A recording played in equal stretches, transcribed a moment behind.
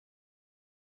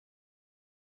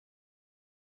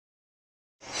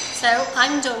So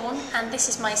I'm Dawn and this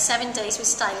is my 7 days with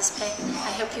Stylistpick.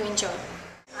 I hope you enjoy.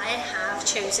 I have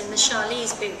chosen the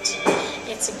Charlize boot.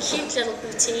 It's a cute little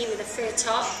bootie with a fur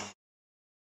top.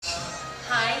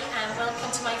 Hi and welcome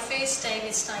to my first day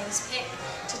with Stylistpick.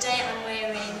 Today I'm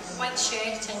wearing a white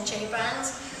shirt and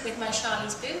J-brands with my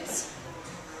Charlize boots.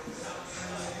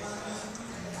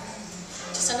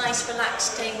 Just a nice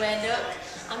relaxed day wear look.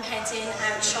 I'm heading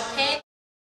out shopping.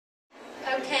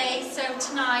 Okay, so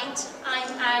tonight I'm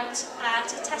out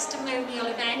at a testimonial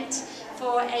event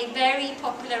for a very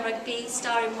popular rugby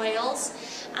star in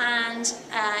Wales, and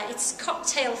it's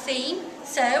cocktail theme.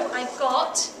 So I've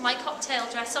got my cocktail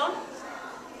dress on,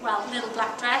 well, little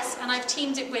black dress, and I've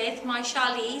teamed it with my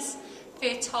Charlize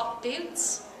fur top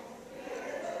boots.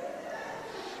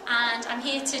 And I'm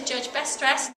here to judge best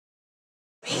dress.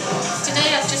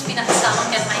 Today I've just been at the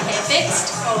salon getting my hair fixed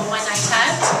for my night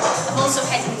out. I'm also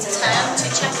heading to town to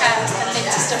check out the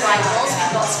latest arrivals.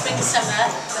 We've got spring summer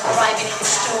arriving in the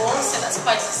store, so that's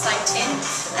quite exciting.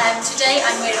 Today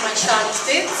I'm wearing my Charlize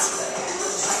boots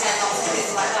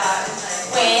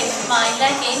with my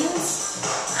leggings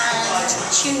and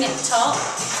tunic top.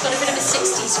 It's got a bit of a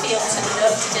 60s feel to the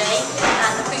look today,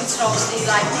 and the boots are obviously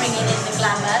like bringing in the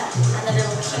glamour and the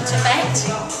little cute effect,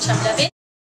 which I'm loving.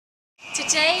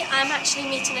 Today I'm actually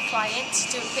meeting a client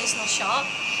to do a personal shop.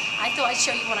 I thought I'd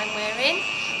show you what I'm wearing.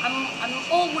 I'm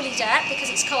all woollied up because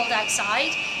it's cold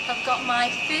outside. I've got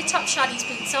my fur top Charlize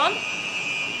boots on.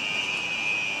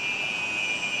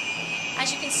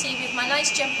 As you can see, with my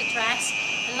nice jumper dress,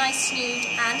 a nice snood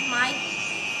and my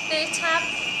fur tab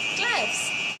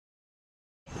gloves.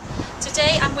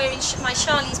 Today I'm wearing my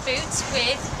Charlize boots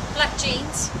with black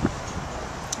jeans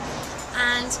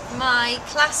and my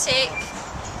classic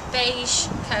beige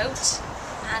coat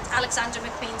and Alexander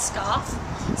McQueen scarf.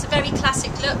 It's a very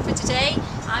classic look for today.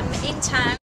 I'm in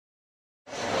town.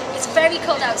 It's very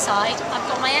cold outside. I've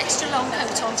got my extra long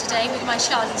coat on today with my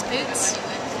Charlize boots.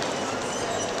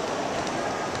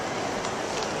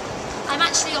 I'm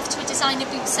actually off to a designer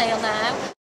boot sale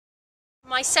now.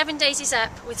 My 7 days is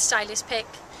up with Stylistpick.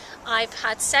 I've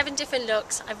had 7 different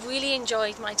looks. I've really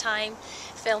enjoyed my time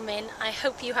filming. I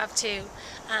hope you have too.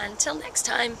 And till next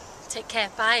time, take care.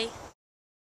 Bye.